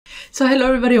So hello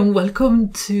everybody and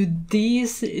welcome to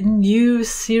this new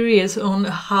series on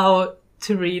how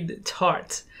to read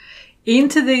charts. In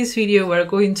today's video we're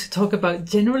going to talk about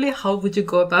generally how would you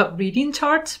go about reading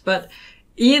charts, but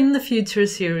in the future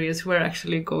series we're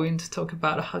actually going to talk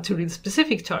about how to read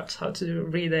specific charts, how to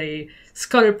read a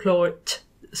scatterplot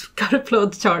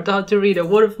chart, how to read a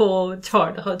waterfall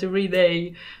chart, how to read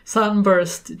a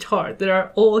sunburst chart. There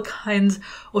are all kinds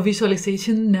of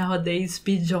visualization nowadays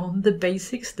beyond the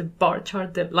basics, the bar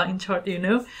chart, the line chart, you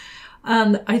know.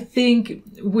 And I think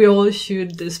we all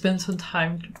should spend some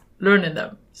time learning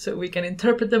them so we can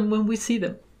interpret them when we see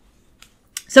them.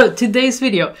 So today's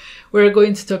video, we're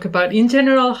going to talk about in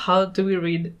general, how do we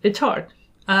read a chart?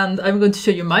 And I'm going to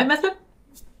show you my method.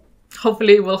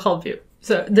 Hopefully it will help you.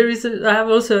 So I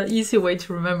have also an easy way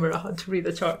to remember how to read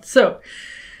a chart. So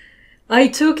I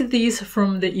took these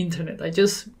from the internet. I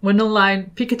just went online,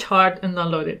 pick a chart and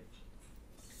download it.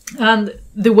 And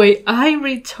the way I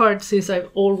read charts is I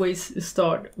always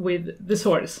start with the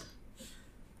source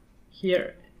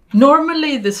here.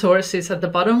 Normally the source is at the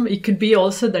bottom. It could be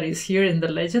also that it's here in the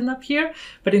legend up here,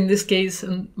 but in this case,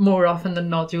 and more often than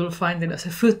not, you will find it as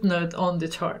a footnote on the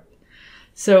chart.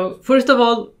 So first of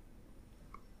all,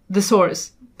 the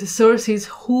source. The source is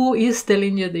who is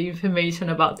telling you the information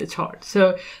about the chart.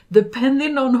 So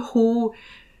depending on who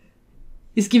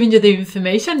is giving you the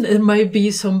information, there might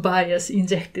be some bias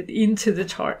injected into the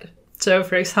chart. So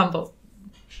for example,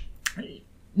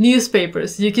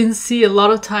 newspapers, you can see a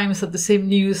lot of times that the same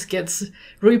news gets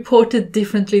reported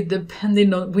differently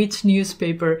depending on which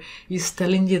newspaper is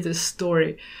telling you the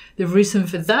story. The reason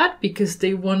for that, because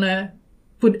they want to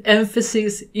put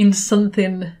emphasis in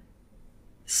something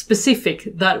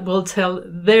specific that will tell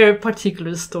their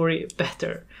particular story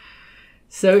better.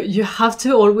 So you have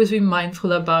to always be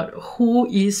mindful about who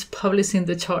is publishing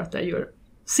the chart that you're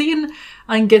seeing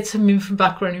and get some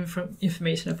background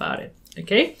information about it.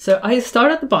 Okay, so I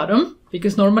start at the bottom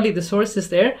because normally the source is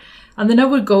there, and then I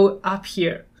will go up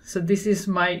here. So this is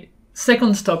my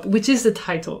second stop, which is the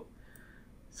title.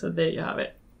 So there you have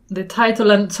it. The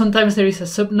title, and sometimes there is a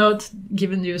subnote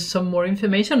giving you some more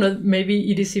information, or maybe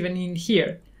it is even in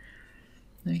here.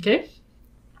 Okay,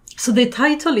 so the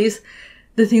title is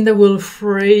the thing that will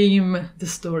frame the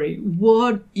story.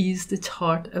 What is the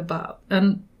chart about?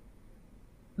 And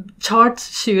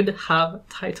charts should have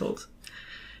titles,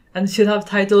 and should have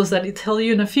titles that tell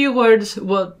you in a few words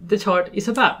what the chart is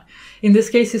about. In this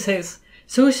case, it says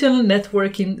social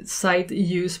networking site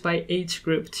used by age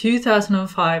group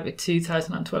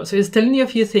 2005-2012. So it's telling you a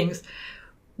few things.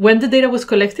 When the data was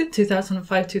collected,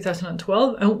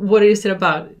 2005-2012, and what is it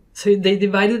about? So they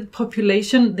divided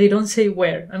population. They don't say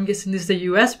where. I'm guessing this is the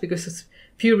US because it's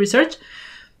pure research.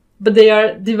 But they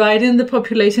are dividing the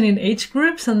population in age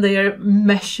groups, and they are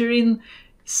measuring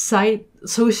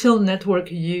social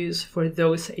network use for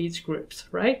those age groups,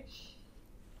 right?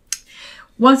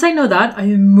 Once I know that, I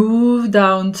move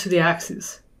down to the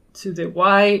axis, to the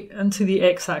Y and to the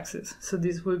X axis. So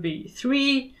this will be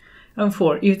 3 and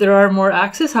 4. If there are more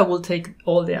axes, I will take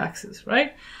all the axes,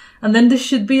 right? And then there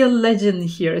should be a legend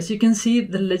here. As you can see,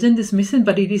 the legend is missing,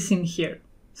 but it is in here.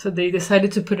 So they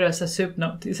decided to put it as a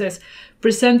subnote. It says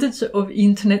percentage of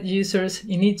internet users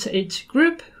in each age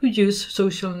group who use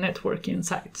social networking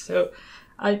sites. So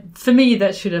for me,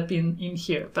 that should have been in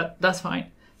here, but that's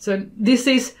fine. So this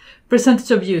is percentage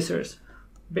of users,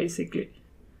 basically.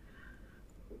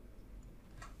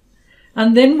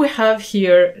 And then we have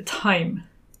here timeline,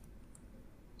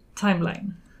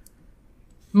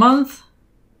 month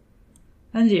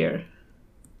and year.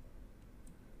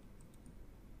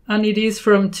 And it is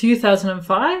from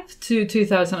 2005 to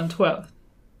 2012.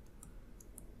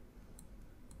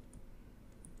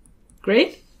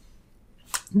 Great.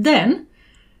 Then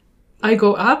I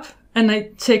go up and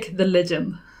I check the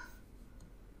legend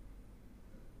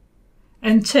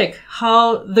and check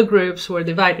how the groups were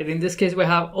divided. In this case, we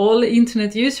have all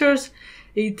internet users,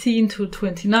 18 to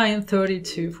 29, 30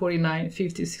 to 49,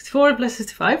 50, 64 plus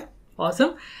 65.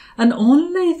 Awesome. And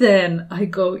only then I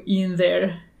go in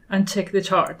there and check the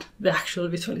chart, the actual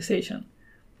visualization.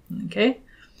 Okay?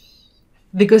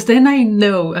 Because then I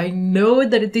know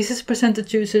that this is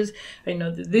percentage users, I know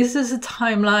that this is a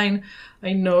timeline,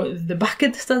 I know the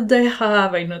buckets that they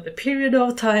have, I know the period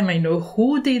of time, I know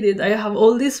who did it, I have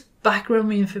all this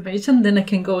background information, then I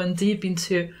can go in deep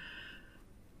into,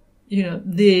 you know,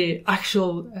 the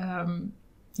actual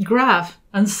graph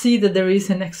and see that there is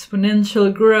an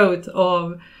exponential growth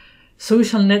of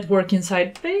social networking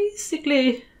site,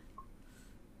 basically,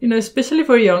 you know, especially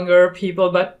for younger people,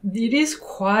 but it is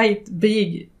quite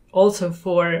big also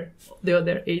for the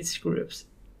other age groups.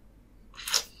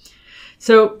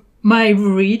 So my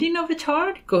reading of a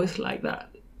chart goes like that.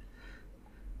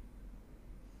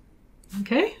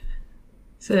 Okay?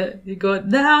 So you go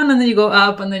down and then you go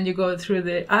up and then you go through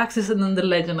the axis and then the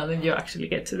legend and then you actually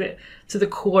get to the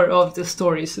core of the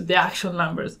story, so the actual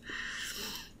numbers.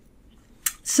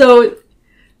 So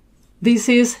this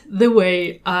is the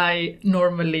way I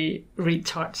normally read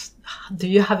charts. Do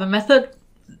you have a method?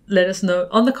 Let us know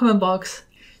on the comment box.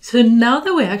 So now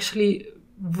that we actually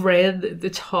read the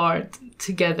chart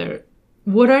together,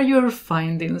 what are your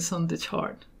findings on the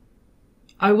chart?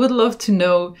 I would love to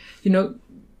know,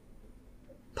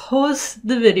 pause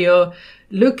the video,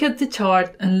 look at the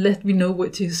chart and let me know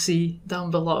what you see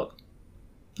down below.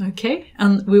 Okay?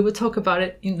 And we will talk about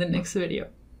it in the next video.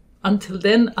 Until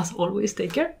then, as always,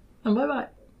 take care and bye-bye.